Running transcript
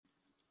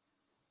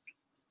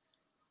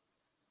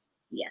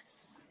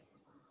Yes.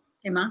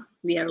 Emma,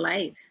 we are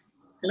live.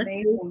 Let's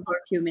wait Amazing. for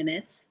a few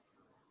minutes.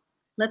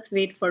 Let's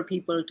wait for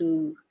people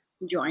to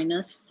join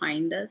us,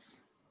 find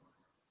us,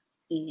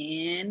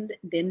 and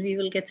then we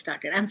will get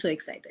started. I'm so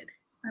excited.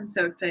 I'm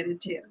so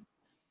excited too.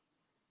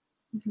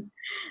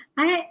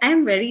 I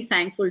am very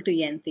thankful to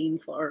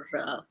Yenthin for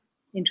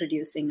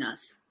introducing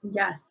us.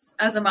 Yes,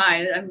 as am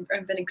I.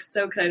 I've been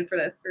so excited for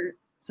this for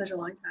such a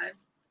long time.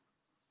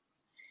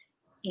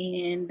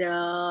 And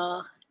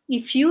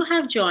if you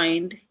have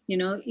joined,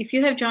 if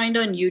you have joined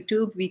on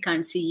YouTube, we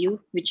can't see you,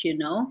 which you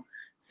know.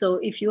 So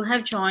if you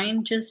have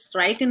joined, just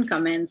write in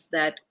comments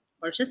that,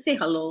 or just say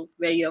hello,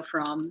 where you're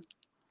from.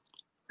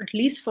 At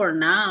least for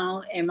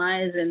now, Emma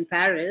is in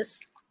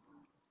Paris.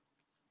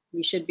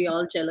 We should be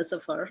all jealous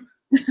of her.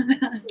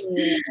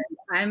 And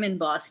I'm in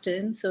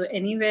Boston. So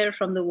anywhere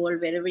from the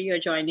world, wherever you're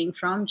joining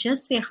from,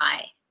 just say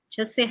hi.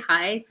 Just say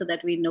hi so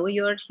that we know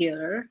you're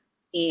here.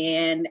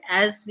 And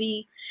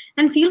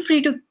and feel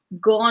free to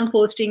go on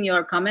posting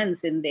your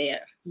comments in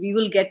there. We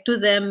will get to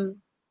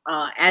them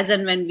as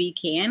and when we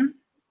can.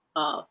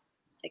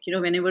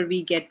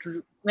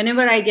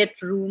 Whenever I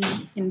get room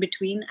in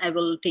between, I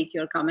will take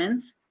your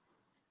comments.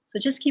 So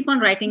just keep on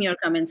writing your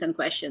comments and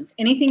questions.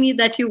 Anything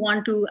that you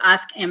want to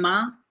ask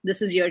Emma,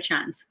 this is your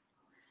chance.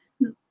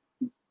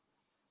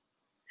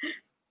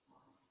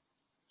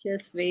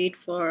 Just wait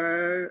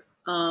for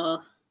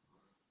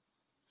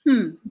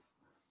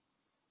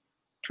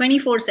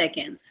 24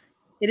 seconds.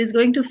 It is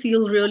going to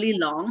feel really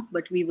long,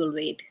 but we will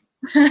wait.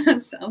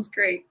 Sounds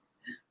great.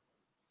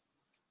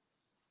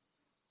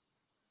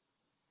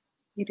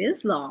 It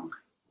is long.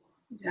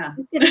 Yeah.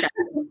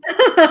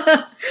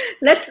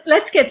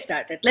 Let's get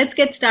started. Let's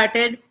get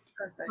started.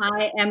 Perfect.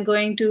 I am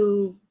going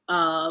to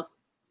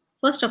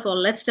first of all,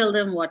 let's tell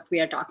them what we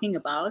are talking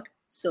about.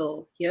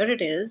 So here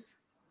it is.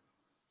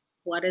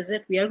 What is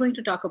it? We are going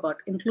to talk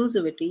about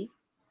inclusivity,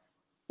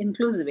 and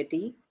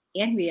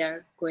we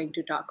are going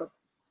to talk about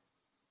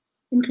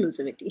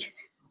inclusivity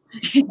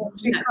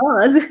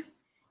because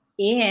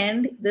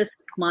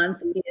this month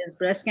is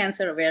Breast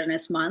Cancer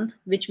Awareness Month,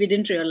 which we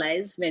didn't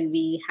realize when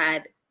we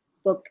had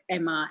booked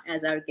Emma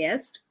as our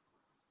guest.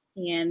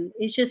 And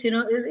it's just,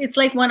 it's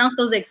like one of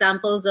those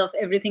examples of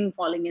everything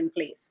falling in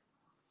place.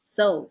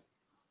 So,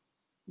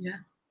 yeah,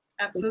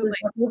 absolutely.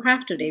 What we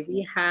have today,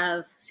 we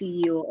have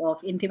CEO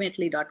of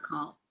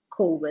Intimately.com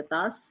with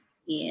us.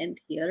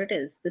 And here it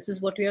is. This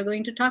is what we are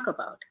going to talk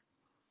about.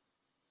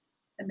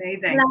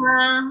 Amazing.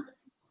 Ta-da!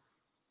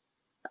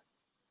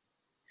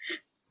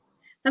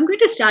 I'm going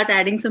to start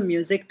adding some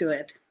music to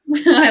it.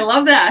 I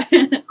love that.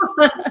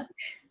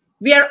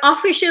 We are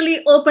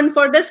officially open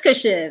for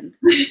discussion.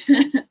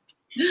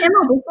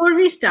 Emma, before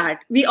we start,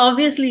 we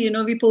obviously,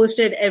 we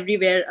posted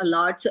everywhere a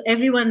lot. So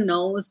everyone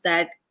knows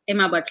that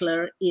Emma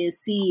Butler is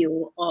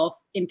CEO of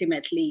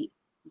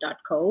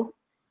Intimately.co,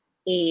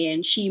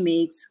 and she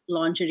makes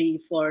lingerie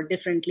for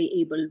differently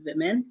abled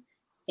women.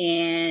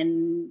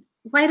 And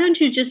why don't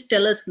you just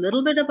tell us a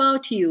little bit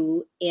about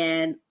you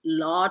and a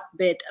lot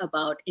bit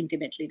about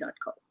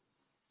Intimately.co?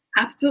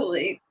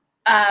 Absolutely.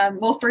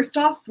 Well, first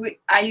off,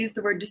 I use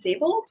the word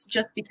disabled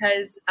just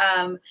because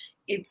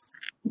it's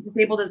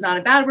disabled is not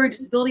a bad word.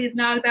 Disability is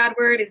not a bad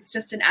word. It's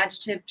just an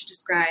adjective to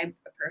describe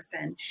a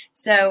person.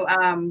 So,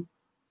 so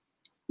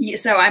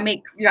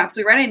you're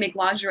absolutely right. I make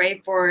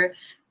lingerie for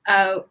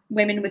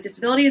women with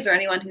disabilities or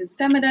anyone who's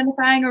femme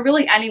identifying, or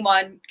really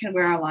anyone can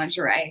wear our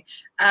lingerie.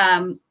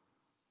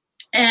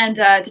 And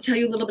to tell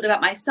you a little bit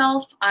about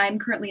myself, I'm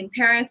currently in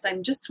Paris.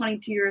 I'm just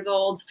 22 years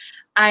old.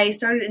 I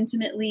started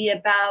Intimately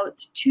about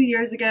 2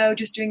 years ago,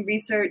 just doing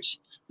research.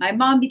 My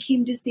mom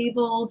became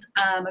disabled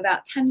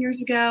about 10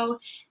 years ago,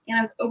 and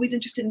I was always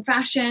interested in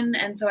fashion.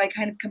 And so I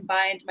kind of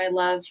combined my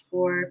love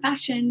for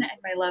fashion and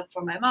my love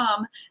for my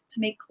mom to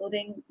make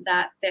clothing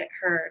that fit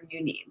her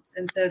new needs.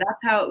 And so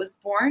that's how it was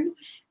born.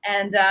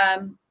 And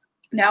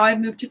now I've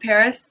moved to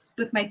Paris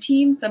with my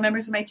team, some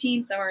members of my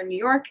team, some are in New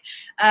York,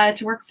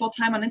 to work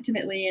full-time on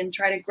Intimately and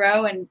try to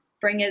grow and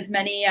bring as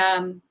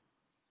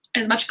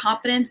much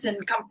confidence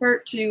and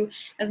comfort to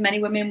as many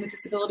women with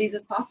disabilities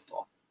as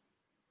possible.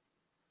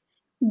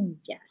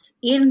 Yes.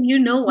 And you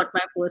know what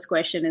my first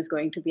question is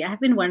going to be. I have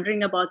been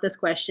wondering about this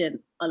question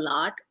a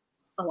lot.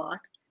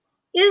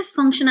 Is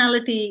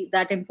functionality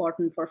that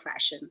important for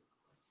fashion?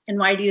 And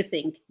why do you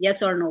think?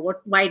 Yes or no?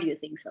 Why do you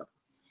think so?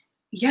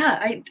 Yeah,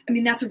 I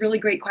mean, that's a really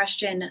great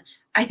question.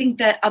 I think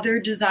that other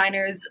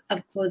designers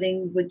of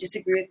clothing would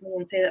disagree with me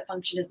and say that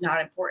function is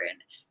not important,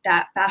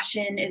 that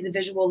fashion is a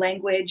visual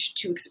language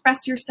to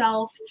express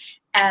yourself,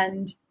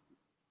 and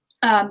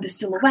the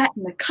silhouette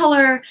and the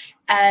color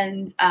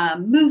and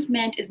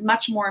movement is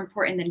much more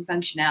important than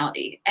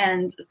functionality.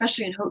 And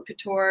especially in haute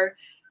couture,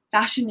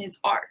 fashion is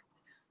art.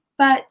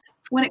 But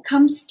when it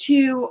comes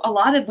to a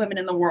lot of women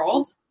in the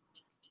world,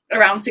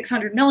 around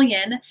 600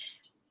 million,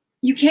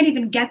 you can't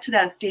even get to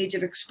that stage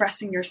of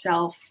expressing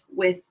yourself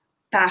with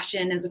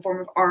fashion as a form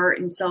of art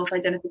and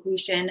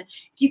self-identification if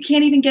you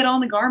can't even get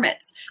on the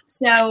garments.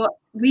 So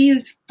we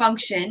use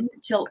function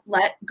to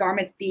let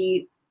garments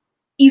be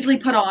easily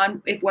put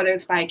on, whether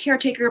it's by a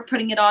caretaker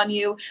putting it on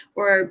you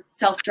or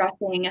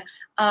self-dressing,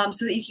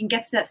 so that you can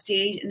get to that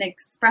stage and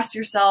express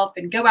yourself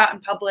and go out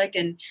in public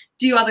and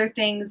do other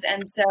things.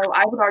 And so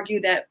I would argue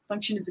that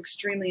function is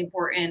extremely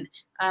important,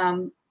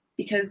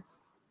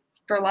 because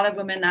for a lot of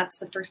women, that's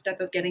the first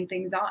step of getting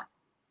things on.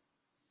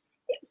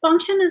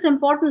 Function is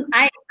important.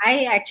 I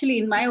actually,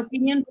 in my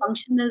opinion,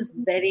 function is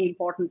very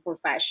important for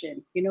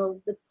fashion.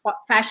 The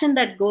fashion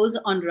that goes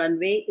on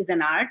runway is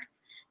an art,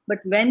 but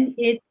when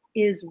it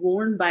is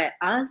worn by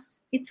us,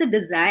 it's a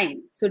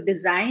design. So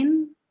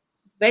design,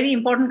 very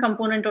important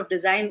component of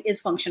design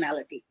is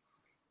functionality.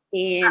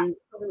 And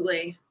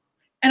absolutely.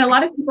 And a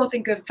lot of people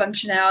think of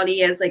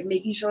functionality as like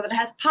making sure that it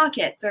has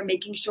pockets, or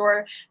making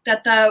sure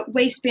that the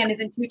waistband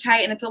isn't too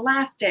tight and it's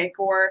elastic,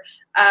 or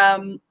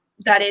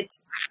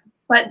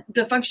but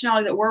the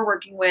functionality that we're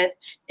working with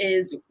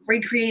is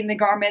recreating the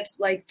garments.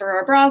 Like for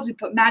our bras, we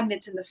put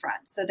magnets in the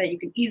front so that you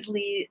can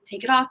easily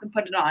take it off and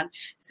put it on.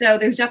 So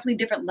there's definitely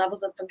different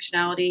levels of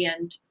functionality,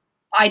 and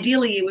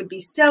ideally it would be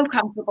so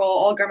comfortable.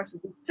 All garments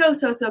would be so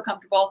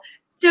comfortable,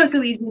 so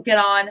easy to get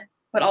on,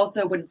 but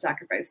also wouldn't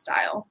sacrifice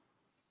style.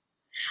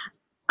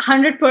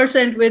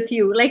 100% with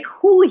you. Like,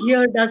 who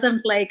here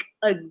doesn't like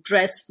a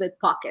dress with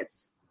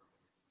pockets?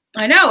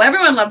 I know,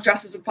 everyone loves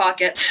dresses with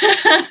pockets.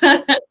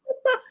 The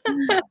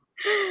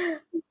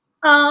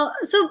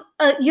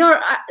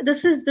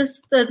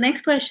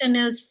next question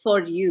is for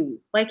you.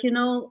 Like,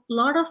 a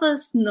lot of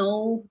us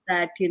know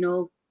that,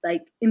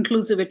 like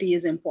inclusivity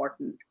is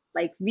important.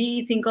 Like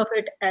we think of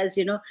it as,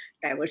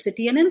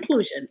 diversity and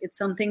inclusion. It's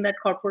something that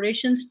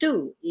corporations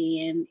do,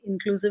 and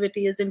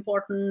inclusivity is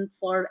important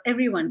for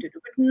everyone to do.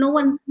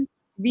 But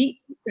we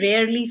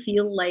rarely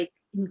feel like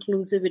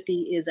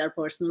inclusivity is our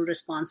personal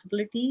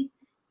responsibility.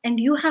 And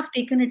you have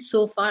taken it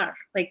so far.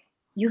 Like,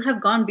 you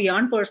have gone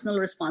beyond personal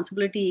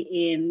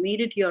responsibility and made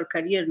it your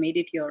career, made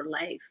it your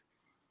life.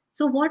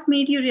 So what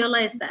made you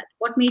realize that?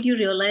 What made you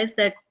realize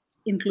that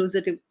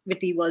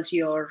inclusivity was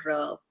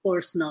your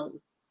personal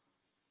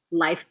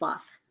life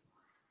path?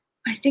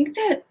 I think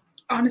that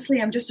honestly,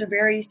 I'm just a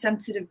very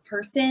sensitive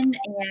person,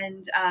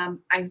 and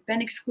I've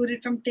been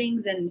excluded from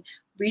things, and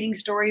reading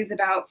stories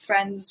about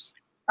friends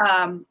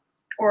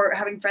or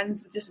having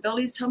friends with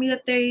disabilities tell me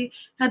that they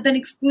have been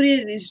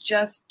excluded is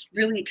just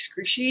really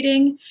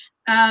excruciating.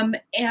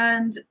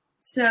 And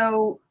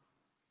so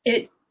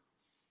I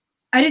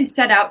didn't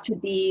set out to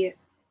be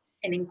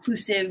an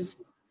inclusive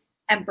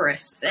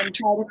empress and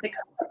try to fix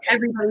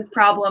everybody's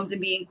problems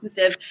and be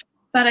inclusive.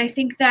 But I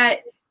think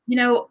that,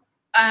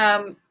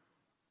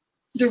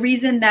 the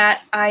reason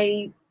that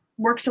I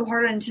work so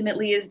hard on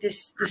Intimately is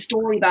the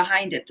story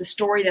behind it, the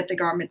story that the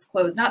garments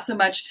close, not so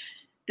much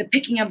the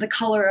picking of the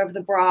color of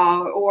the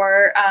bra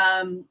or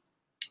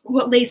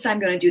what lace I'm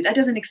going to do. That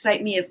doesn't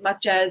excite me as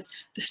much as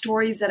the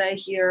stories that I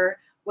hear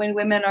when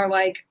women are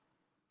like,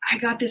 I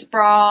got this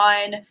bra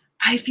on,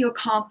 I feel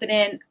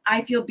confident,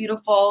 I feel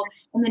beautiful,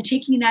 and then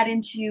taking that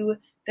into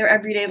their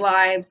everyday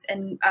lives,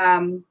 and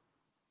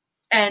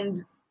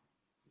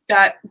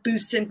that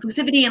boosts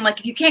inclusivity. And like,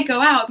 if you can't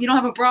go out, if you don't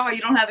have a bra,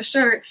 you don't have a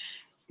shirt,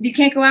 you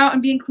can't go out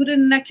and be included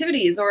in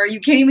activities, or you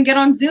can't even get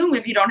on Zoom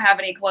if you don't have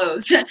any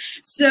clothes.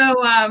 So,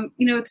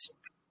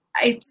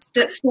 it's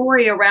that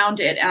story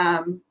around it.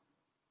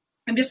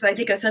 I'm just, I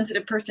think, a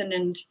sensitive person.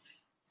 And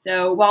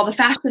so while the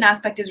fashion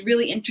aspect is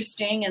really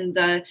interesting, and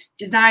the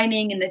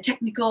designing and the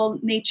technical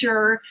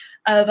nature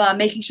of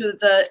making sure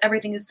that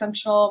everything is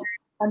functional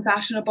and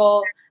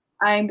fashionable,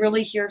 I'm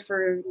really here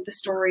for the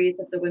stories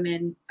of the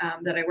women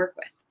that I work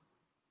with.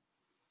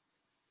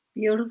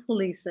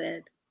 Beautifully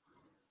said.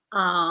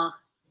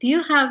 Do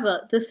you have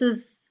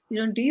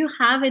do you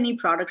have any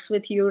products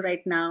with you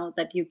right now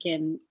that you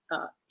can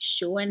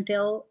show and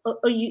tell?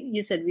 Or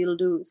you said we'll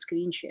do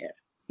screen share.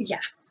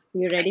 Yes.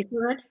 You ready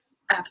for it?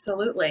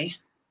 Absolutely.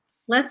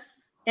 Let's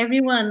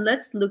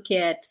look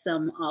at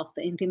some of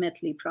the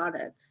Intimately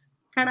products.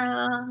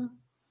 Ta-da!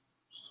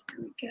 Here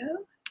we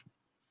go.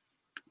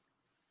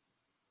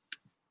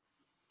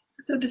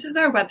 So this is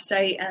our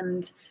website,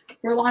 and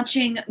we're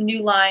launching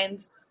new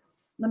lines.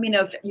 Let me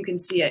know if you can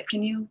see it.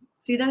 Can you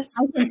see this?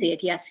 I can see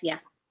it. Yes. Yeah.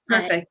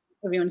 Perfect.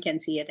 Everyone can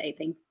see it, I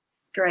think.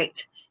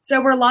 Great.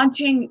 So we're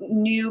launching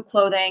new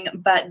clothing,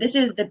 but this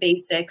is the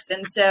basics.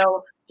 And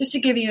so just to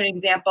give you an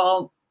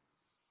example,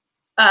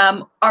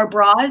 our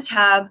bras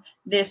have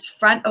this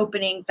front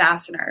opening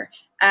fastener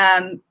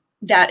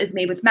that is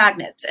made with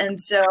magnets. And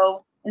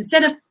so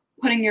instead of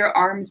putting your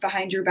arms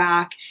behind your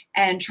back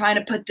and trying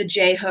to put the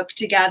J hook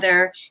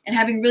together and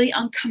having really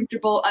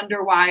uncomfortable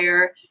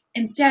underwire,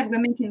 instead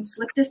women can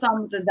slip this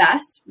on the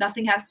vest.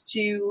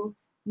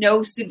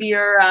 No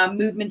severe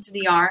movements in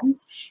the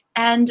arms,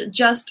 and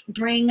just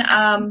bring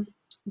the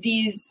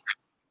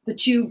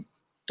two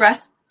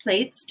breast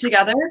plates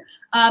together,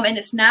 and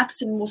it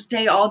snaps and will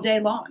stay all day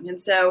long. And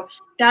so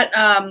that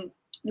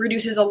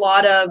reduces a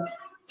lot of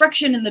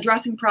friction in the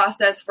dressing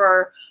process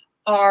for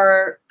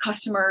our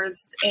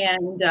customers,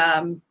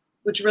 and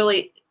which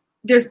really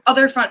there's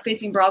other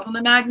front-facing bras on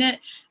the magnet,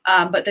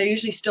 but they're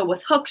usually still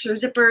with hooks or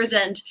zippers.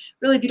 And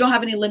really,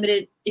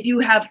 if you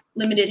have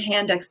limited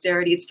hand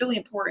dexterity, it's really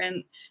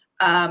important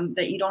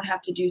that you don't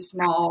have to do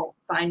small,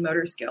 fine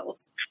motor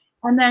skills.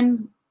 And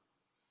then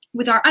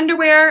with our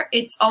underwear,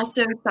 it's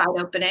also side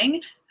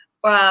opening.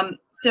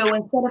 So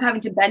instead of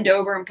having to bend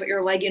over and put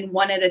your leg in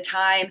one at a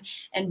time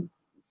and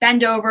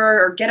bend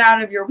over or get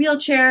out of your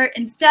wheelchair,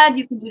 instead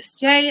you can just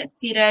stay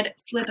seated,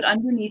 slip it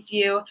underneath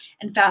you,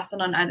 and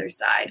fasten on either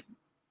side.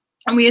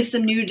 And we have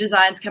some new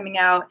designs coming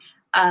out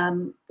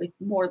with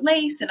more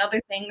lace and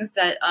other things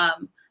that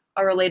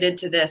are related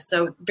to this.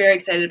 So very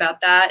excited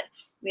about that.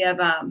 We have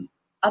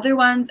other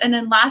ones. And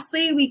then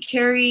lastly, we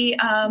carry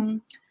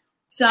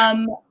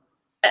some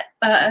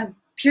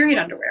period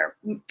underwear.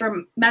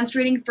 For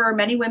menstruating for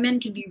many women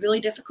can be really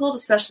difficult,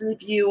 especially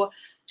if you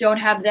don't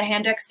have the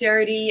hand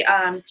dexterity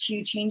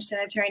to change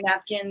sanitary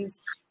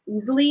napkins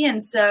easily.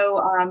 And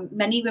so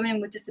many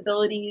women with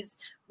disabilities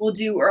will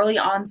do early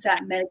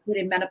onset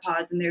medicated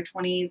menopause in their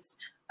 20s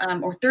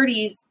or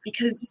 30s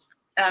because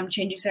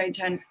changing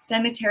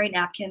sanitary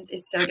napkins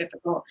is so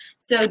difficult.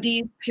 So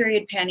these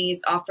period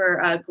panties offer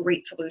a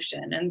great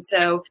solution. And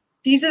so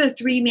these are the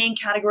three main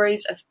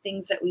categories of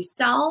things that we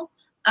sell.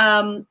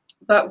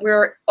 But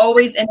we're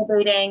always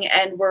innovating,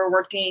 and we're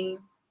working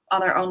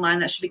on our own line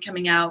that should be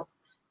coming out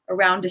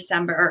around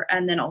December,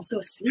 and then also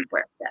a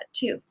sleepwear set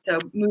too. So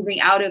moving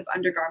out of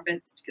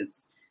undergarments,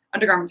 because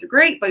undergarments are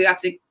great, but you have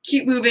to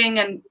keep moving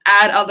and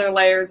add other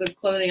layers of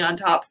clothing on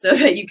top so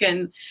that you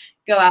can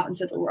go out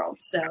into the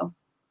world. So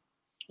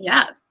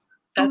yeah,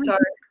 that's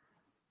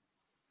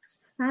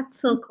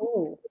That's so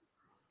cool.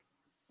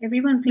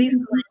 Everyone, please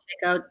go and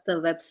check out the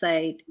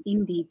website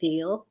in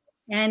detail.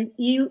 And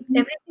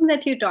everything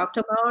that you talked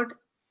about,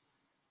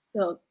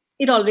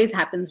 it always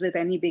happens with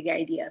any big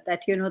idea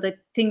that, that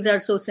things are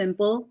so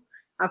simple.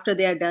 After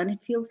they are done, it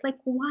feels like,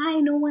 why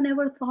no one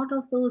ever thought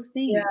of those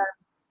things?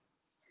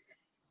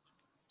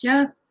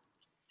 Yeah.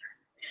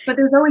 But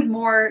there's always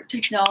more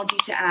technology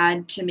to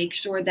add to make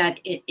sure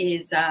that it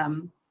is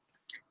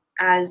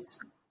as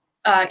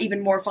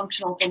even more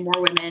functional for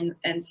more women.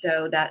 And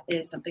so that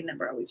is something that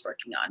we're always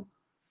working on.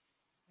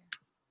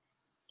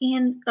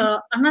 And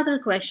another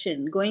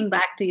question, going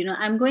back to,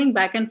 I'm going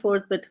back and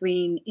forth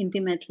between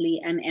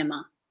Intimately and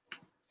Emma.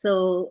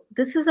 So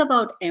this is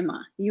about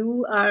Emma.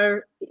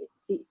 Your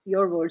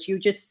words, you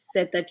just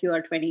said that you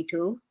are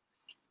 22.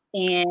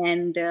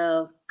 And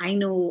I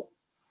know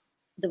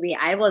the way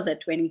I was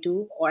at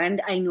 22,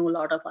 and I know a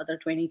lot of other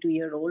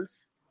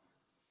 22-year-olds.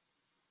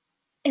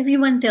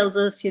 Everyone tells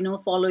us,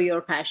 follow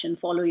your passion,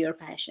 follow your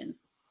passion.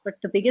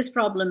 But the biggest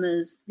problem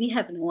is we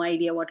have no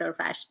idea what our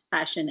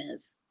passion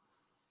is.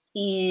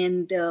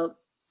 And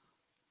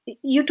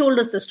you told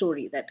us the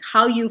story that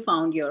how you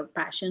found your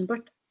passion,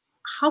 but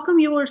how come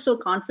you were so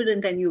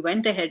confident and you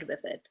went ahead with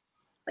it?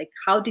 Like,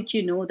 how did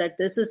you know that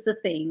this is the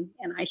thing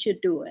and I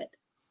should do it?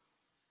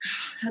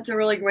 That's a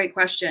really great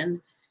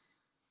question.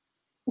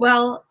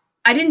 Well,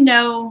 I didn't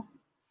know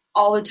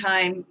all the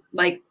time,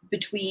 like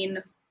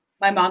between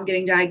my mom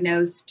getting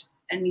diagnosed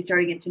and me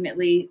starting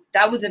Intimately.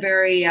 That was a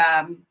very,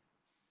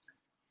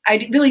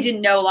 I really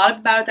didn't know a lot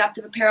about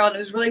adaptive apparel. And it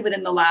was really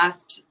within the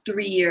last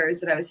 3 years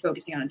that I was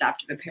focusing on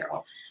adaptive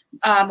apparel.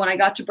 When I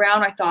got to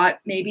Brown, I thought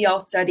maybe I'll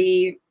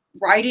study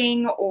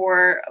writing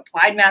or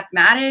applied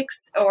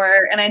mathematics,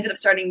 and I ended up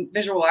starting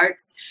visual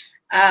arts.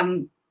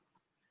 I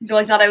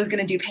really thought I was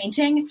going to do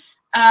painting.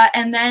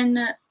 And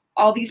then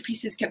all these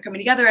pieces kept coming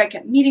together. I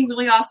kept meeting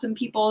really awesome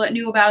people that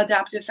knew about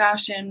adaptive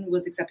fashion,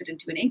 was accepted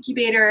into an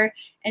incubator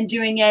and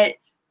doing it.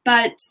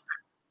 But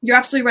you're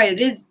absolutely right.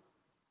 It is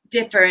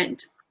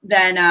different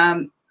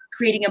than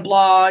creating a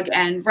blog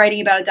and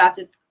writing about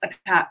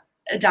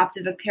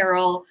adaptive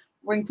apparel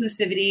or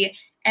inclusivity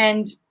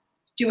and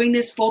doing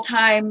this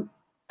full-time,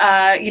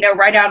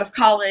 right out of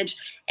college.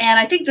 And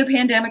I think the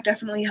pandemic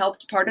definitely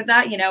helped part of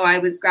that. I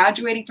was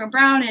graduating from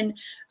Brown,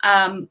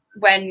 and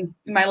when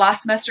my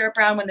last semester at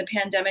Brown, when the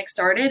pandemic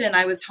started, and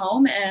I was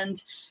home, and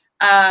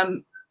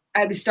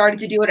I was started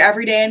to do it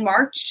every day in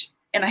March,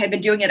 and I had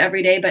been doing it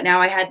every day, but now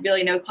I had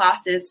really no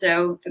classes.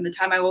 So from the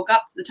time I woke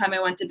up to the time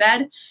I went to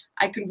bed,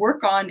 I could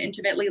work on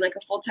Intimately like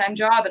a full-time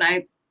job, and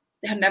I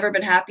had never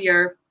been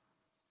happier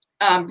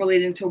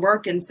relating to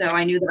work. And so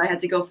I knew that I had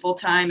to go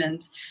full-time,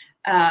 and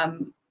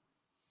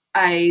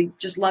I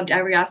just loved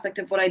every aspect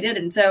of what I did.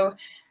 And so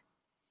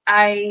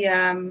I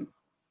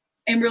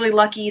am really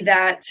lucky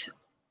that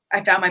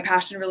I found my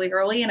passion really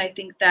early. And I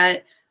think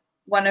that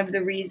one of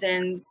the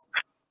reasons,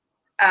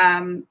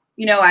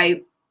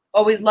 I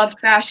always loved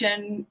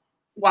fashion,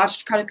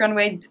 watched Project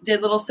Runway,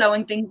 did little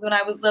sewing things when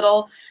I was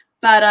little,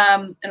 but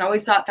and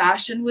always thought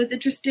fashion was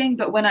interesting.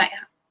 But when I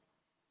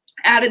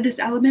added this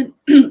element,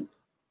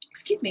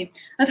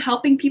 of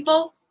helping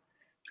people,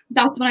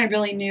 that's when I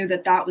really knew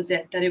that was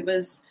it, that it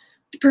was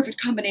the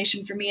perfect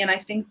combination for me. And I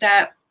think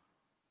that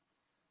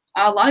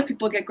a lot of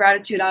people get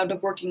gratitude out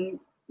of working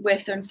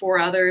with and for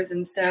others.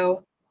 And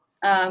so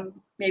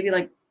maybe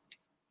like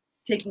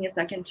taking a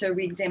second to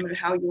re-examine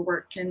how your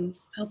work can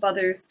help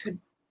others could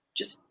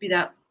just be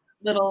that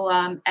little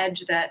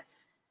edge that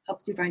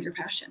helps you find your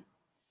passion.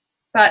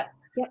 But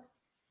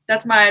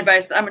that's my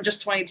advice. I'm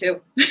just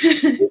 22.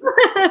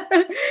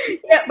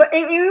 Yeah, but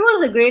it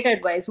was a great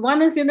advice.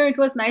 One is, it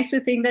was nice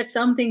to think that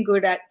something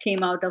good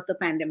came out of the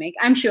pandemic.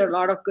 I'm sure a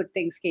lot of good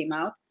things came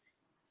out,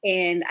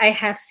 and I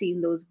have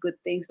seen those good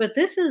things. But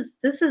this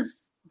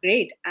is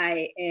great.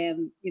 I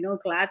am,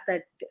 glad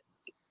that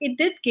it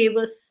did give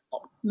us,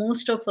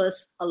 most of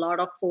us, a lot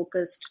of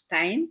focused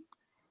time,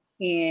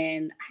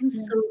 and I'm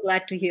so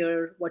glad to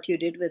hear what you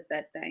did with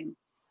that time.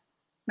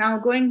 Now,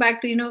 going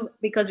back to,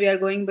 because we are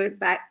going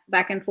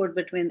back and forth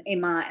between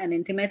Emma and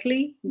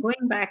Intimately,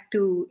 going back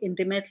to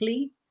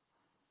Intimately,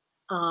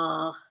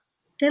 uh,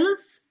 tell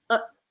us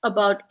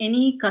about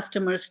any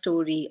customer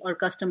story or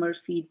customer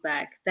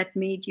feedback that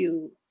made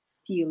you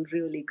feel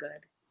really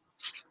good.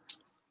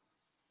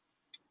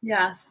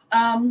 Yes.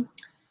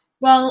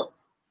 Well,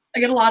 I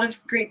get a lot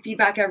of great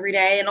feedback every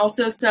day, and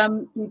also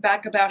some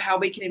feedback about how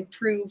we can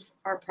improve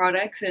our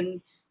products.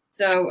 And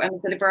so I'm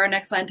excited for our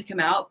next line to come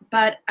out.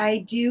 But I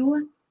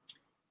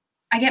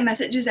get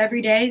messages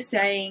every day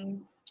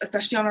saying,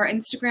 especially on our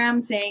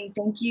Instagram, saying,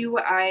 thank you.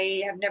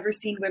 I have never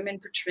seen women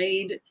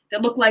portrayed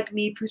that look like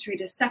me, portrayed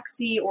as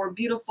sexy or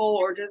beautiful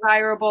or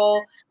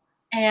desirable.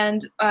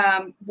 And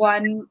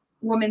one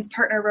woman's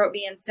partner wrote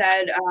me and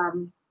said,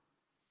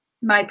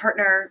 my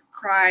partner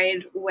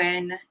cried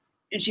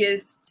and she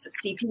has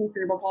CP,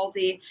 cerebral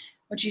palsy,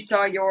 when she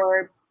saw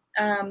your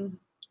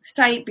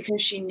site,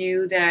 because she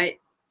knew that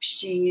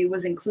she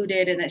was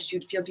included and that she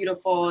would feel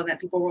beautiful and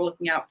that people were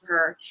looking out for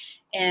her.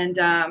 And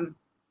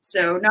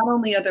so not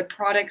only are the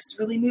products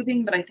really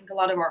moving, but I think a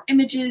lot of our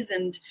images,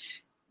 and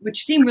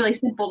which seem really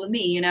simple to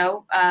me,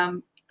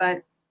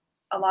 but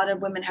a lot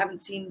of women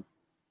haven't seen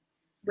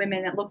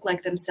women that look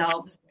like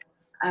themselves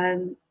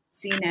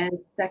seen as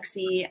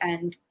sexy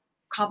and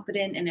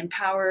confident and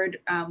empowered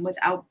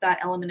without that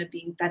element of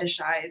being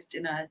fetishized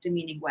in a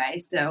demeaning way.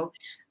 So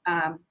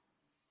I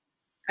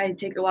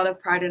take a lot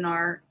of pride in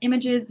our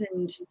images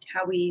and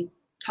how we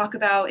talk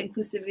about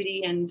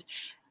inclusivity. And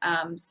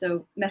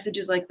so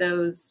messages like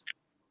those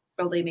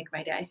really make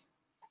my day.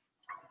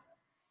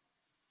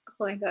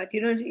 Oh my God.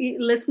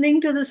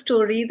 Listening to the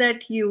story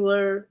that you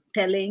were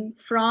telling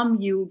from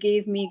you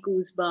gave me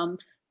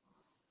goosebumps.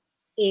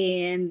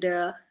 And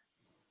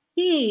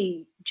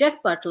hey,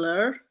 Jeff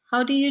Butler,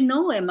 how do you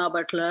know Emma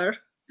Butler?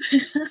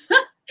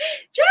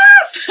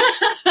 Jeff!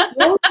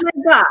 Oh my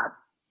God.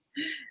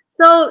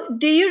 So,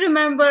 do you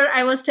remember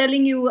I was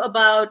telling you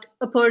about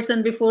a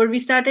person before we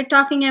started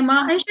talking,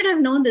 Emma? I should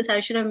have known this. I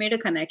should have made a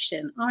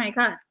connection. Oh my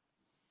God.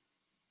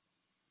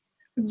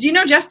 Do you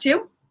know Jeff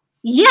too?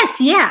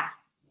 Yes, yeah.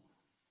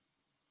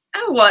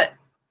 Oh, what?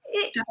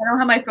 Jeff, I don't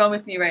have my phone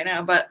with me right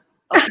now, but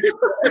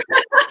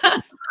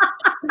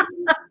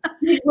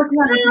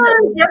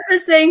Jeff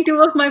is saying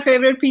two of my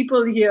favorite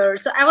people here.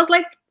 So I was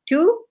like,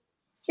 two?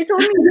 It's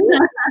only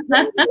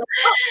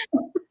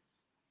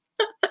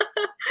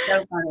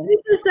so funny.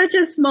 This is such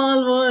a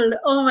small world.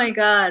 Oh my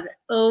God.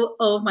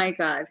 Oh my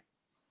God.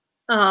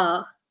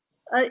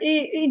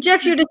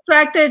 Jeff, you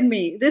distracted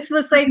me. This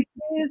was like,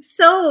 it's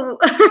so.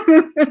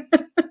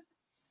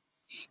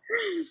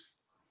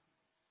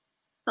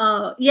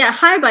 Yeah.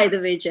 Hi, by the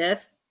way,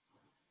 Jeff.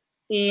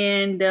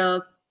 And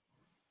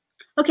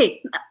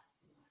okay.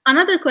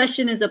 Another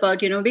question is about,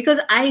 because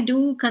I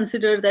do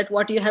consider that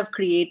what you have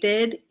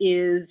created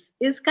is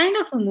kind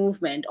of a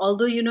movement.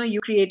 Although,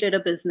 you created a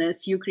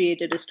business, you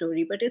created a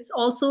story, but it's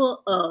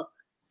also a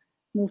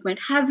movement.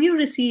 Have you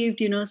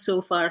received,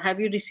 so far, have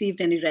you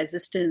received any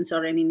resistance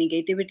or any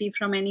negativity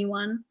from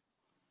anyone?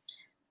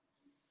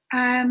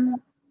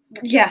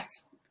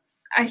 Yes.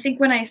 I think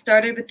when I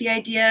started with the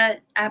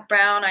idea at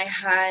Brown, I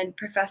had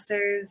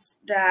professors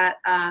that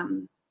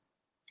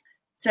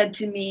said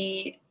to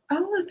me,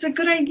 oh, it's a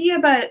good idea,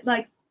 but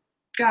like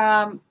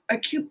a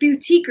cute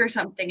boutique or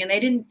something. And they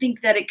didn't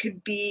think that it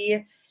could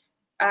be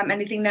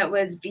anything that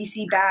was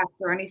VC backed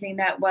or anything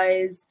that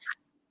was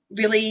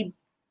really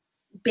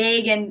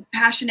big and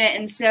passionate.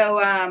 And so,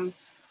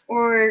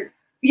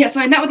 so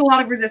I met with a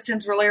lot of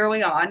resistance really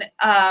early on,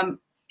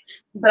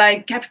 but I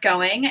kept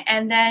going.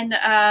 And then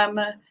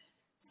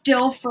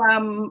still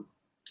from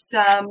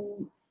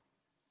some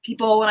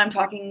people, when I'm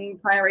trying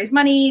to raise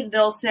money,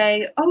 they'll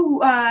say, oh,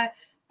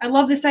 I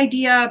love this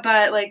idea,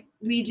 but like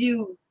we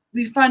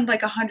fund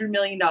like $100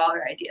 million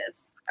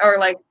ideas or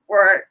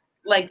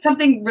like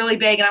something really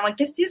big. And I'm like,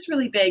 this is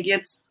really big.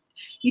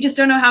 You just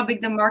don't know how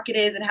big the market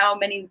is and how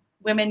many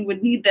women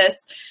would need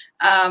this.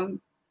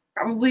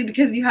 Probably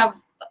because you have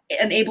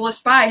an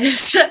ableist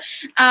bias.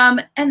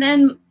 And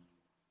then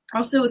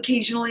also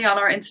occasionally on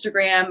our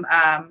Instagram,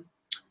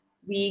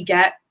 we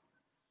get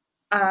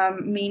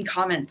mean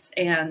comments,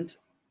 and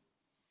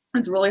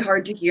it's really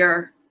hard to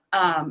hear.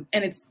 And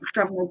it's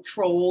from the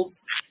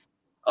trolls,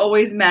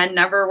 always men,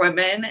 never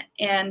women,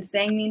 and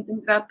saying mean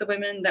things about the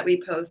women that we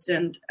post.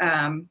 And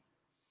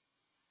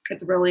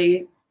it's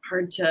really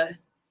hard to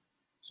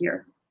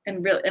hear.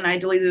 And I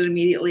delete it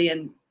immediately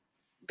and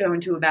go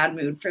into a bad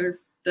mood for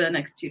the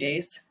next 2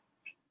 days.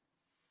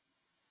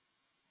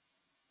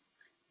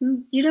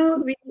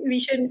 We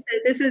should.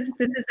 This is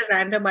a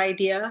random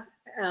idea.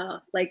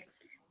 Like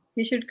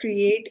we should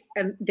create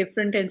a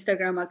different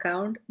Instagram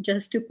account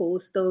just to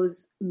post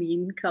those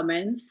mean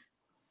comments.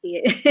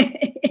 Yeah.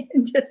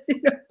 Just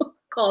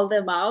call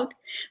them out,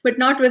 but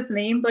not with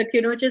name. But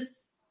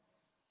just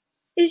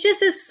it's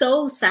just is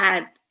so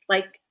sad.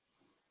 Like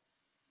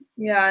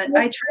Yeah,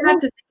 I try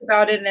not to think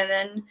about it, and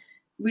then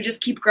we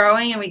just keep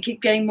growing and we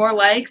keep getting more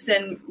likes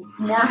and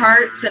more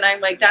hearts, and I'm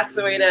like, that's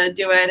the way to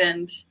do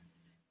it.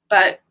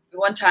 But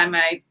one time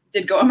I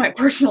did go on my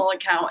personal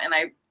account and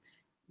I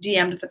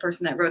DM'd the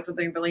person that wrote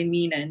something really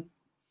mean and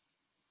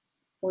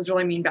was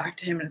really mean back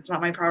to him, and it's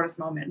not my proudest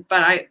moment.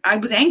 But I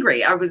was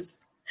angry. I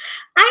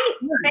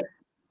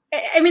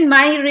I mean,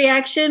 my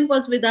reaction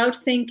was without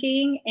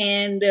thinking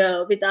and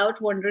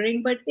without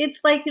wondering. But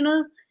it's like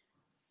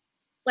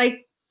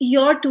like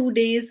your 2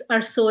 days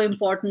are so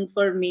important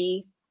for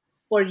me,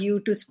 for you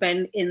to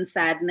spend in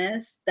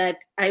sadness, that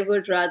I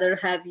would rather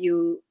have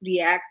you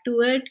react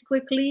to it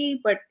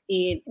quickly, but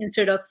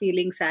instead of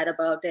feeling sad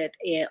about it,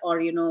 or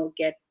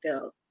get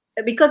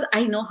because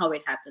I know how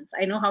it happens.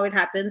 I know how it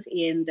happens,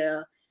 and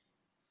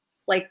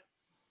like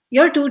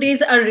your 2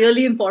 days are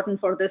really important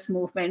for this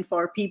movement,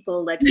 for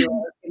people that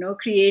you're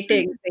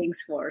creating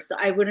things for. So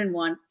I wouldn't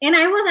want. And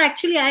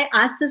I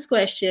asked this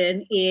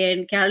question,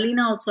 and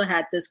Carolina also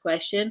had this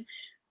question,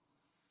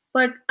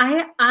 but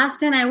I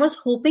asked and I was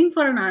hoping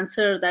for an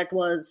answer that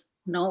was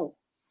no.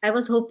 I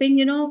was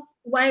hoping,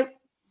 why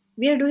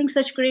we are doing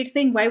such great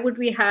thing, why would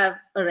we have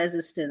a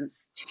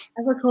resistance?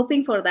 I was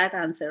hoping for that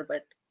answer,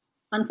 but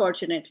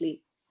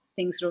unfortunately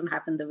things don't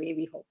happen the way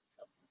we hope.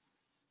 So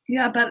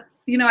yeah, but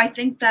I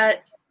think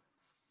that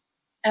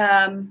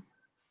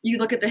you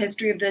look at the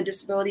history of the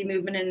disability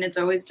movement, and it's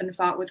always been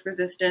fought with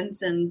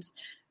resistance, and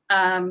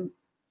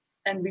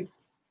we've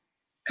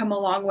come a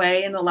long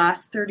way in the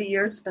last 30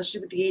 years,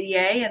 especially with the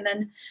ADA. And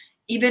then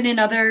even in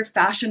other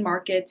fashion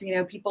markets,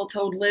 people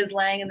told Liz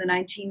Lang in the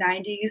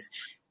 1990s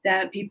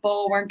that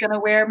people weren't going to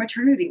wear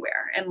maternity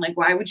wear. And like,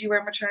 why would you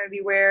wear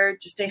maternity wear?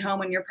 Just stay home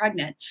when you're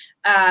pregnant.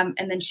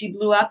 And then she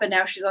blew up, and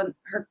now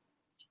her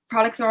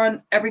products are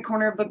on every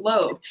corner of the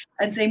globe.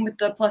 And same with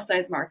the plus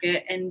size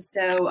market. And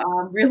so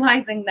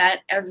realizing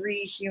that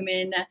every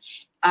human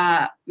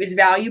is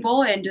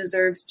valuable and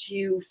deserves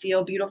to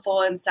feel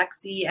beautiful and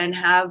sexy and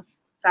have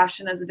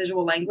fashion as a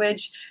visual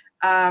language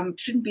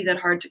shouldn't be that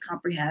hard to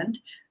comprehend.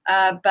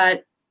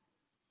 But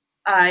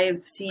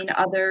I've seen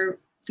other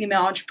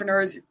female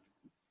entrepreneurs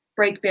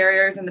break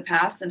barriers in the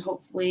past, and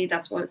hopefully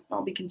that's what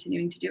I'll be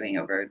continuing to doing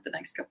over the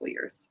next couple of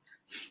years.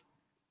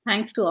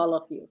 Thanks to all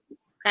of you.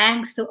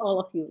 Thanks to all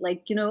of you.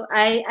 Like,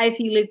 I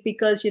feel it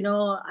because,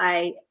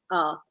 I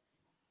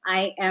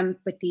am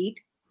petite.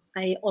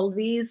 I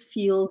always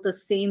feel the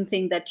same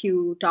thing that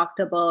you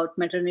talked about,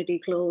 maternity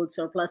clothes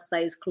or plus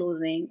size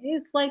clothing.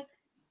 It's like,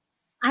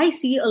 I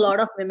see a lot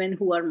of women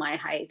who are my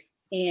height,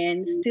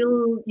 and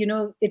still,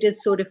 it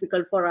is so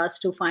difficult for us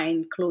to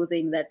find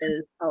clothing that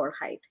is our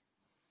height.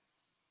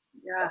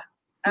 Yeah.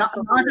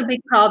 So, not a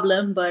big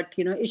problem, but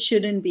it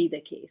shouldn't be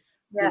the case.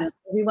 Yes.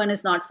 Everyone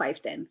is not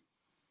 5'10"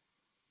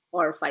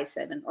 or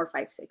 5'7" or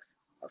 5'6"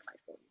 or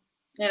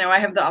 5'4". I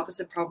have the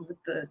opposite problem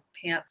with the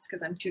pants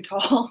because I'm too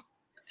tall.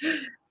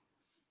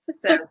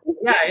 So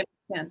yeah, I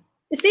understand.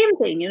 Same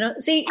thing,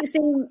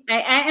 same.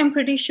 I am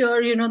pretty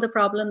sure, the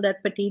problem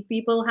that petite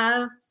people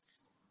have,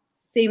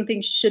 same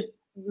thing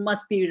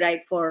must be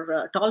right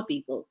for tall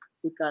people,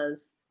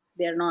 because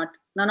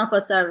none of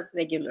us are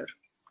regular.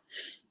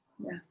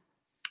 Yeah.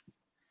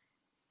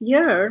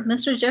 Here,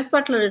 Mr. Jeff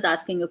Butler is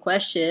asking a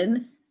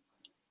question.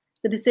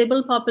 The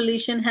disabled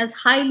population has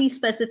highly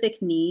specific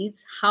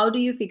needs. How do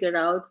you figure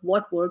out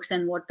what works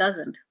and what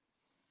doesn't?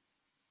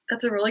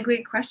 That's a really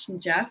great question,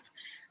 Jeff.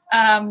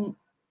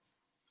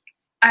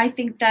 I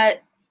think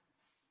that,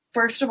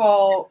 first of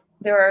all,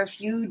 there are a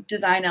few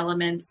design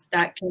elements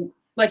that can,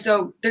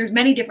 so there's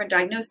many different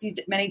diagnoses,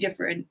 many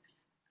different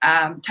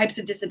types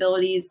of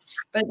disabilities,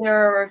 but there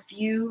are a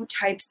few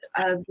types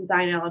of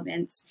design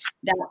elements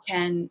that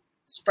can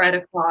spread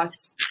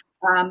across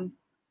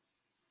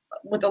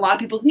with a lot of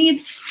people's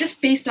needs,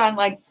 just based on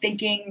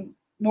thinking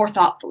more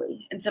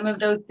thoughtfully. And some of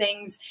those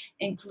things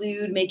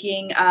include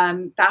making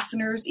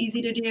fasteners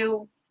easy to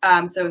do.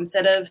 So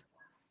instead of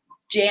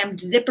jammed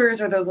zippers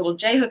or those little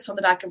J hooks on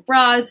the back of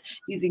bras,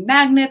 using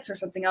magnets or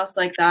something else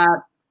like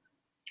that,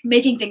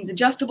 making things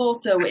adjustable.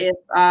 So if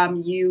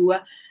you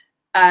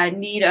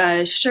need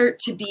a shirt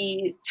to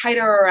be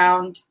tighter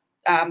around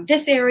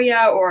this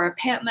area, or a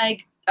pant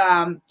leg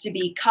to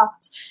be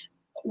cuffed,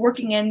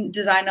 working in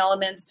design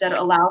elements that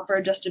allow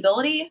for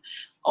adjustability.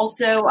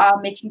 Also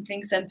making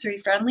things sensory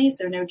friendly,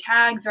 so no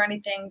tags or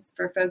anything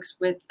for folks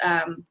with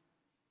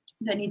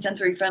that need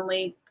sensory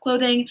friendly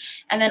clothing.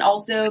 And then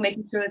also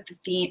making sure that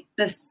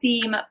the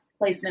seam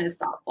placement is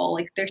thoughtful.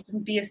 Like, there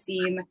shouldn't be a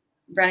seam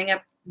running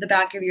up the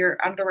back of your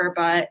underwear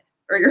butt,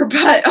 or your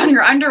butt on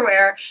your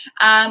underwear,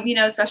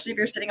 especially if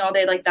you're sitting all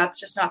day. Like, that's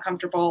just not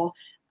comfortable.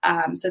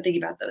 So think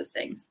about those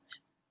things.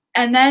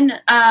 And then,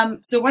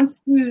 so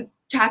once you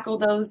tackle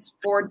those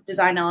 4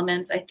 design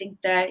elements, I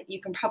think that you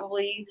can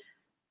probably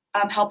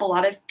help a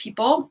lot of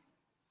people.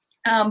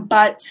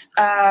 But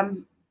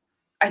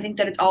I think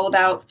that it's all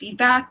about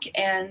feedback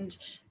and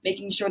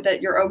making sure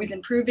that you're always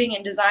improving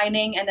and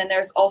designing. And then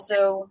there's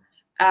also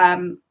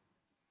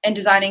and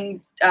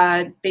designing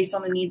based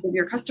on the needs of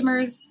your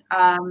customers.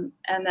 And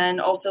then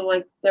also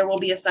like there will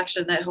be a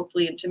section that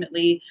hopefully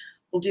Intimately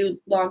will do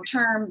long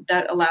term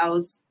that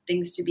allows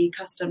things to be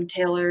custom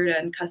tailored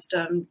and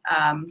custom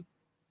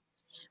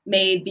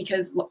made,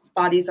 because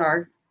bodies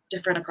are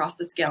different across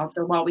the scale. And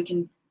so while we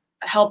can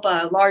help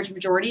a large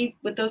majority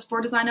with those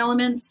 4 design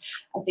elements,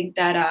 I think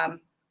that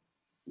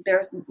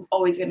there's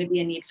always going to be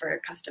a need for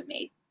custom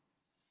made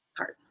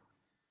parts.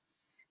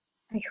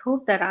 I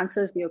hope that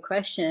answers your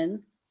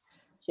question,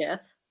 Jeff.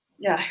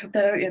 Yeah, I hope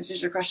that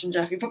answers your question,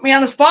 Jeff. You put me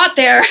on the spot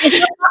there.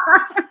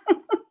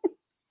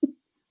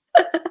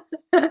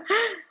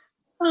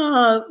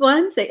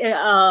 One second.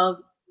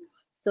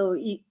 So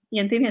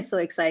Yantin is so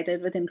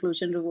excited with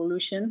Inclusion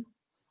Revolution.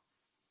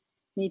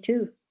 Me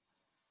too.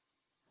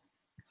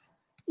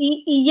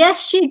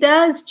 Yes, she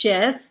does,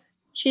 Jeff.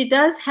 She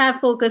does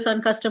have focus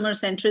on customer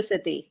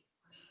centricity.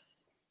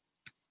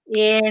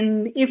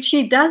 And if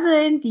she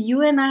doesn't,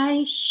 you and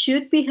I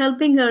should be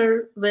helping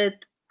her with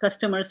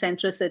customer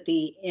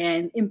centricity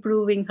and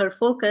improving her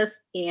focus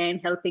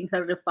and helping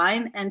her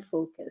refine and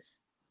focus.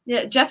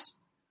 Yeah, Jeff's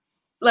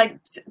like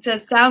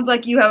says, sounds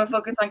like you have a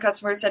focus on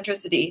customer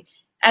centricity,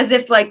 as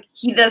if like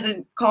he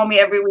doesn't call me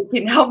every week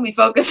and help me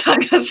focus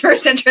on customer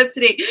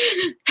centricity.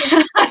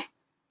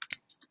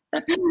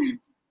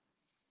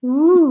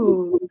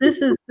 Ooh,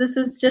 this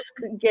is just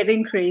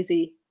getting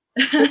crazy.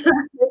 This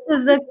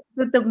is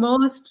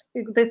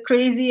the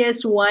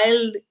craziest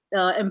wild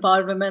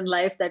empowerment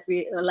life that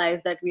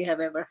we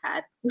have ever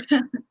had.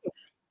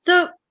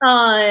 So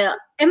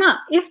Emma,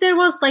 if there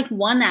was like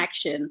one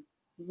action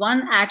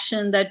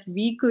that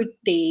we could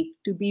take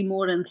to be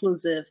more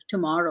inclusive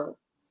tomorrow,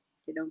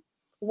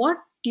 what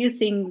do you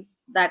think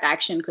that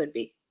action could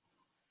be?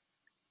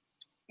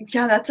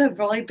 Yeah, that's a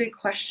really big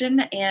question.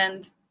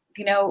 And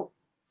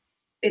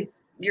it's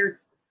your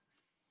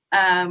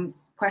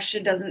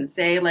question doesn't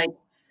say like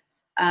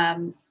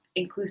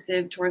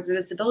inclusive towards the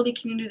disability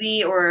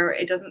community, or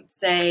it doesn't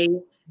say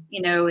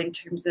in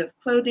terms of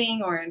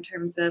clothing or in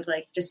terms of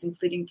like just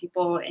including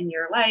people in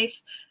your life.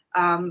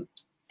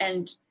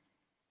 And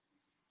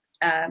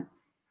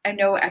I'm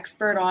no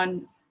expert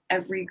on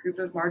every group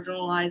of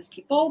marginalized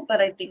people, but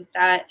I think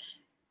that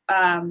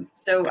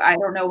so I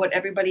don't know what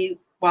everybody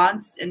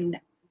wants,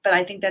 but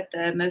I think that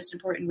the most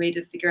important way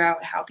to figure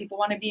out how people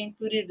want to be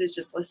included is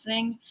just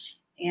listening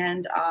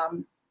and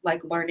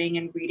like learning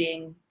and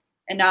reading,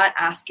 and not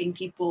asking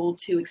people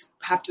to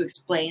have to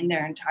explain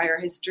their entire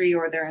history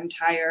or their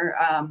entire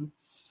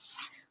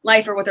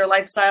life or what their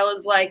lifestyle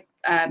is like.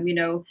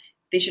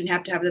 They shouldn't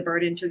have to have the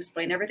burden to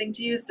explain everything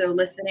to you. So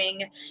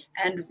listening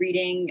and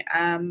reading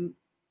and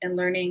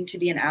learning to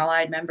be an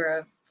allied member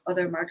of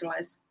other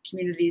marginalized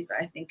communities,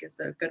 I think, is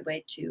a good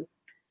way to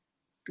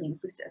be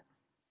inclusive.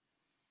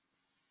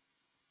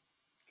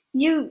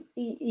 You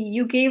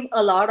gave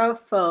a lot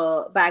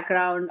of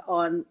background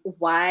on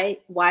why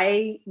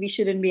we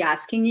shouldn't be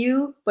asking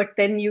you, but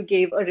then you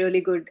gave a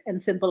really good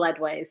and simple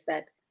advice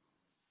that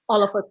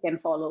all of us can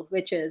follow,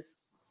 which is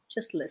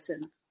just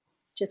listen,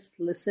 just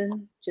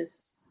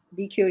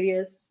be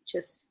curious,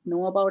 just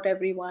know about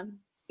everyone,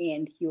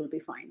 and you'll be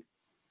fine.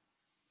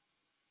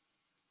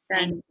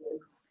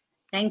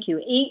 Thank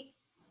you.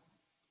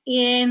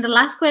 And the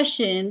last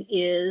question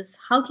is,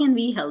 how can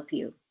we help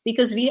you?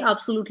 Because we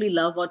absolutely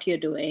love what you're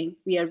doing.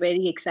 We are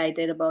very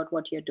excited about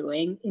what you're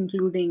doing,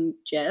 including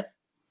Jeff.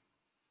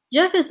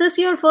 Jeff, is this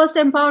your first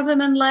Empowered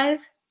Women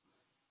Live?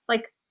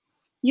 Like,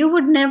 you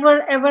would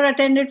never, ever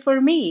attend it for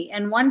me.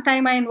 And one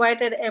time I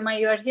invited Emma,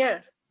 you are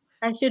here.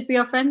 I should be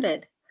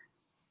offended.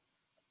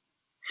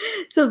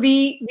 So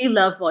we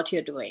love what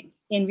you're doing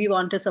and we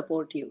want to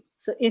support you.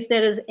 So if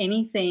there is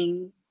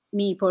anything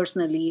me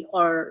personally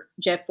or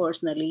Jeff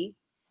personally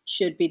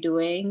should be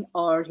doing,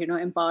 or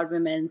Empowered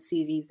Women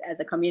series as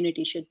a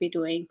community should be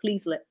doing,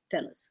 please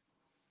tell us.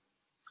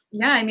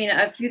 Yeah, I mean,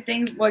 a few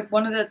things. Like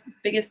one of the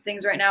biggest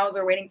things right now is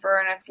we're waiting for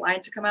our next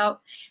line to come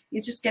out.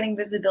 Is just getting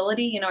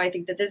visibility. I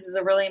think that this is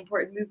a really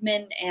important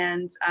movement,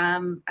 and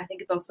I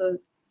think it's also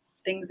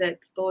things that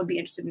people would be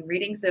interested in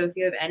reading. So if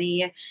you have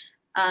any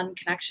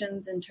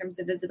connections in terms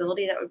of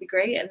visibility, that would be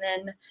great. And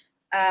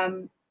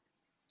then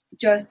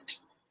just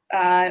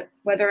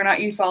whether or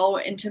not you follow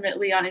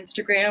Intimately on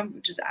Instagram,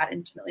 which is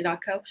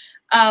 @intimately.co,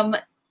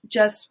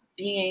 just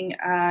being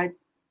an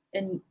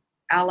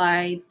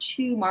ally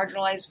to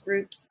marginalized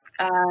groups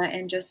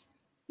and just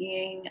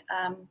being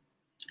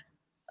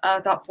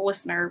a thoughtful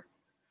listener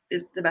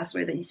is the best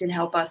way that you can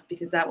help us,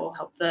 because that will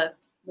help the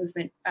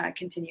movement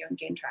continue and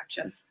gain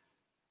traction.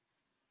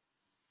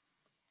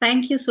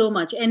 Thank you so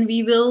much. And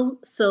we will,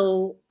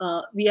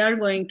 we are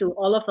going to,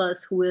 all of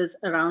us who is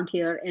around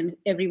here and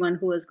everyone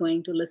who is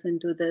going to listen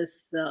to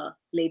this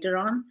later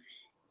on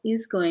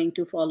is going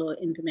to follow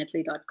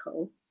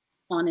intimately.co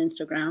on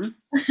Instagram.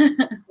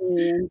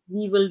 And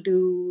we will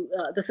do,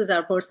 this is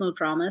our personal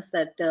promise,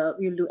 that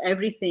we'll do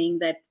everything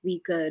that we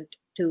could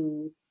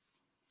to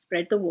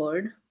spread the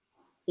word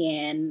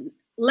and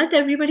let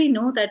everybody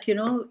know that,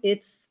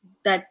 it's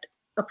that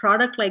a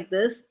product like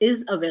this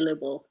is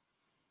available.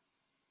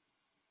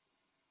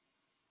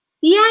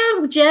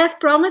 Yeah, Jeff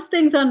promised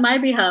things on my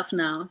behalf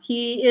now.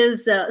 He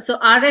is, so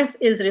RF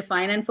is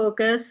Refine and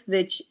Focus,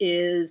 which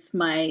is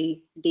my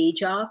day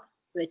job,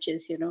 which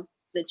is,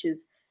 which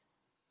is,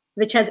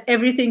 which has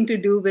everything to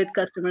do with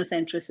customer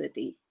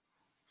centricity.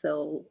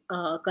 So,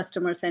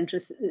 customer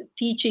centricity,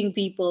 teaching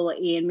people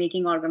and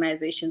making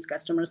organizations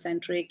customer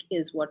centric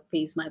is what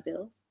pays my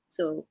bills.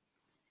 So,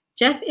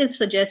 Jeff is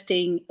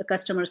suggesting a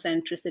customer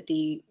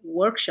centricity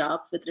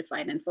workshop with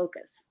Refine and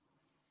Focus.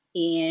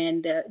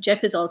 And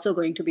Jeff is also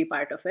going to be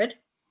part of it.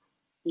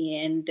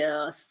 And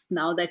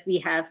now that we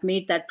have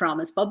made that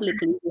promise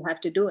publicly, we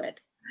have to do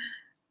it.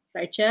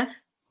 Right, Jeff?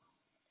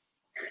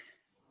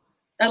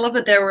 I love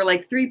that there were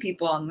like 3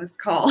 people on this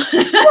call.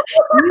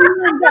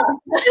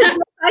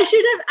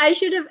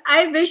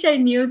 I wish I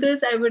knew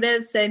this. I would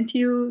have sent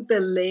you the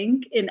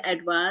link in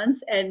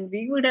advance and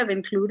we would have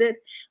included.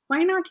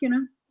 Why not,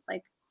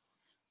 like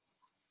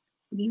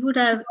we would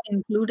have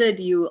included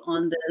you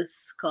on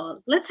this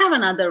call. Let's have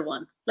another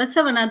one. Let's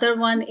have another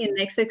one in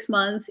next 6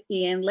 months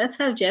and let's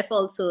have Jeff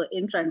also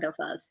in front of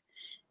us.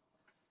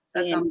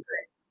 That sounds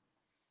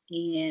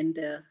great. And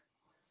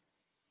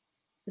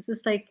this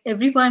is like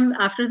everyone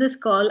after this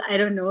call, I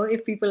don't know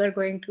if people are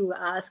going to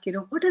ask,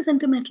 what is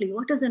Intimately?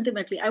 What is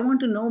Intimately? I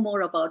want to know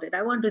more about it.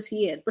 I want to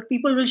see it. But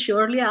people will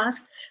surely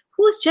ask,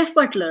 who's Jeff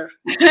Butler?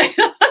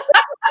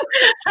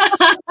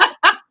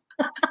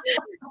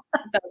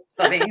 That's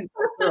funny.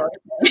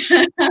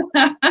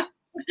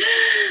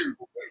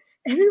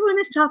 Everyone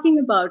is talking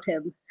about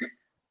him.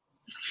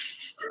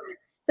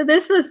 So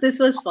this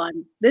was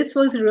fun. This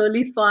was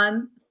really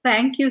fun.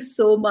 Thank you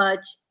so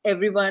much,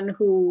 everyone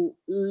who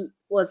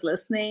was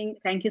listening.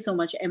 Thank you so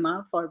much,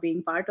 Emma, for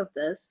being part of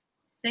this.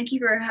 Thank you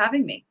for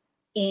having me.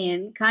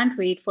 And can't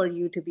wait for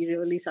you to be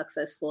really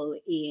successful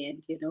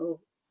and,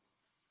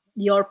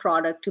 your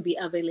product to be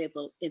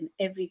available in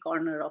every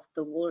corner of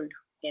the world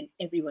and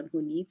everyone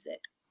who needs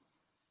it.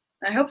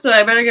 I hope so.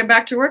 I better get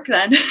back to work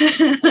then.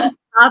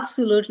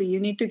 Absolutely. You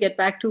need to get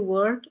back to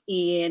work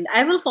and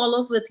I will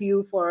follow up with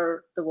you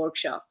for the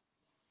workshop.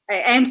 I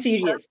am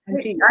serious. I'm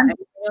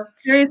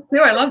serious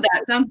too. I love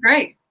that. Sounds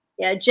great.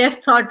 Yeah,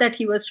 Jeff thought that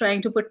he was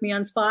trying to put me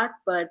on spot,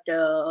 but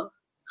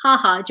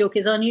haha, joke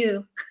is on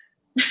you.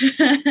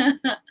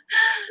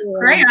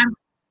 Great.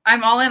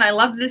 I'm all in. I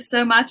love this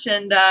so much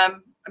and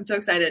I'm so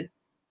excited.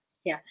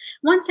 Yeah.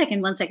 One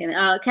second.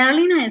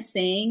 Carolina is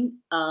saying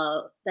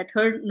that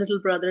her little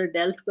brother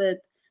dealt with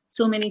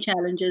so many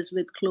challenges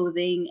with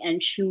clothing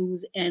and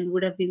shoes and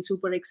would have been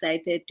super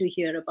excited to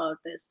hear about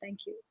this.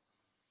 Thank you.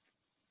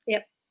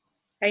 Yep.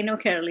 I know,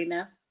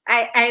 Carolina.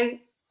 I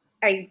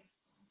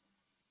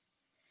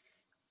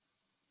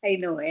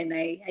know, and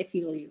I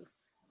feel you.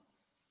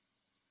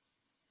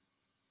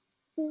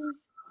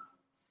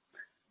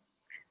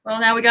 Well,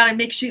 now we got to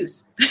make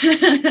shoes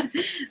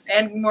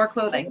and more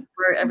clothing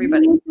for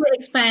everybody.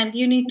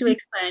 You need to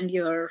expand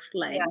your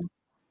line. Yeah.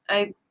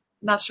 I'm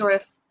not sure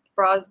if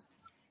bras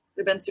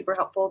would have been super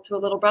helpful to a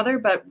little brother,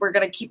 but we're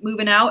going to keep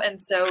moving out.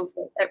 And so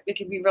it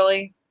can be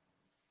really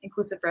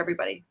inclusive for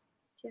everybody.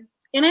 Yeah.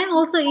 And I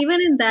also, even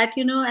in that,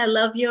 I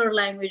love your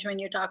language. When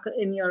you talk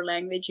in your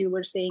language, you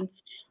were saying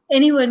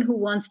anyone who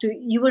wants to,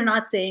 you were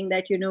not saying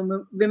that,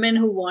 women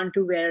who want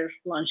to wear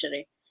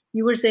lingerie.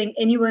 You were saying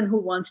anyone who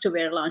wants to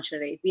wear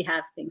lingerie, we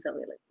have things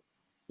available.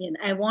 And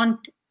I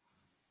want.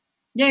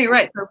 Yeah, you're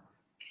right.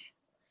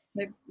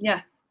 So,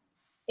 yeah.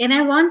 And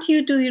I want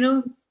you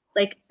to,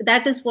 like,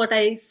 that is what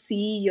I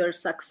see your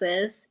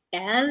success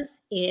as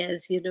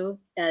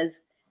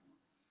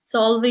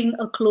solving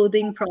a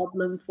clothing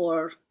problem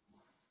for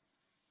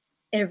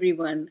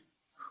everyone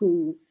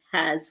who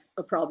has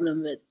a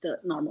problem with the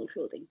normal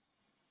clothing.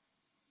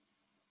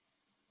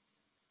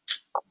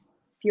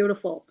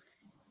 Beautiful.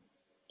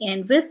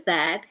 And with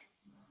that,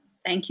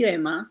 thank you,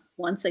 Emma,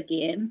 once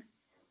again.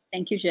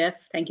 Thank you,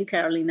 Jeff. Thank you,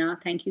 Carolina.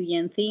 Thank you,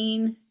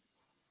 Yenthine,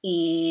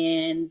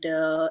 and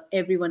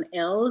everyone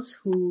else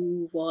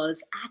who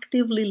was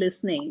actively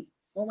listening.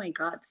 Oh my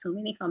God, so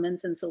many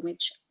comments and so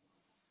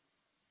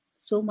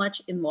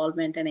much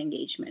involvement and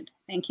engagement.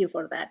 Thank you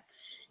for that.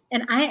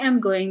 And I am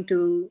going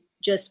to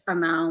just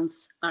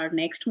announce our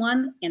next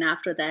one. And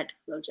after that,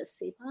 we'll just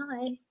say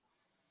bye.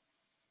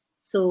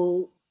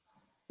 So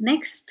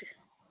next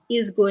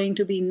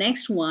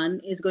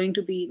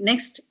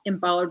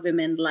Empowered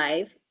Women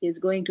Live is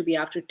going to be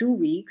after 2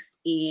 weeks.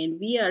 And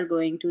we are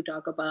going to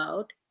talk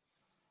about,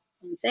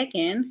 1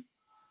 second,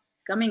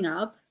 it's coming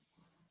up.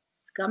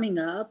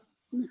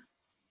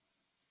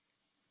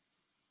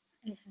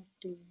 I have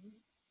to.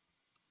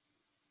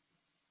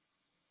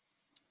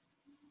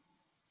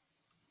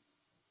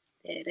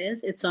 There it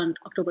is. It's on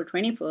October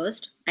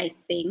 21st, I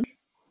think.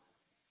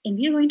 And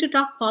we are going to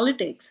talk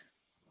politics.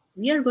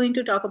 We are going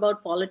to talk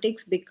about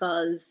politics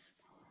because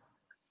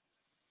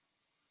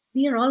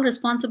we are all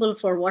responsible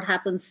for what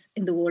happens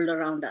in the world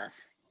around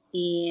us.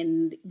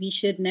 And we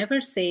should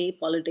never say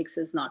politics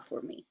is not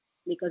for me.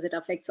 because it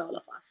affects all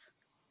of us.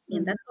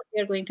 And that's what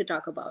we are going to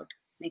talk about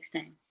next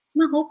time.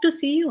 And I hope to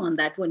see you on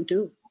that one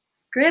too.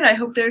 Great. I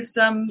hope there's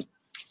some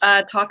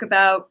talk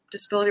about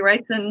disability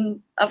rights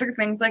and other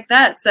things like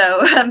that. So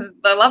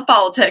I love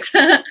politics.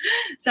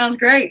 Sounds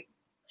great.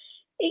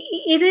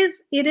 It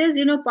is,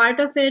 part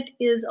of it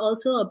is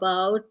also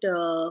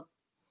about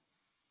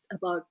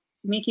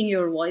making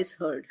your voice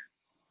heard.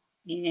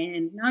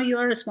 And now you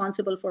are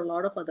responsible for a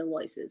lot of other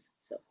voices.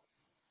 So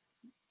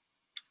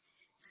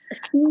see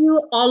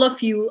you, all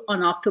of you,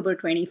 on October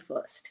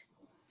 21st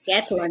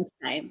at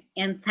lunchtime.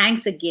 And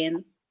thanks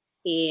again.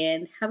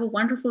 And have a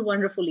wonderful,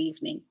 wonderful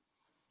evening.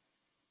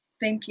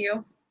 Thank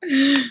you.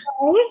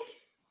 Bye.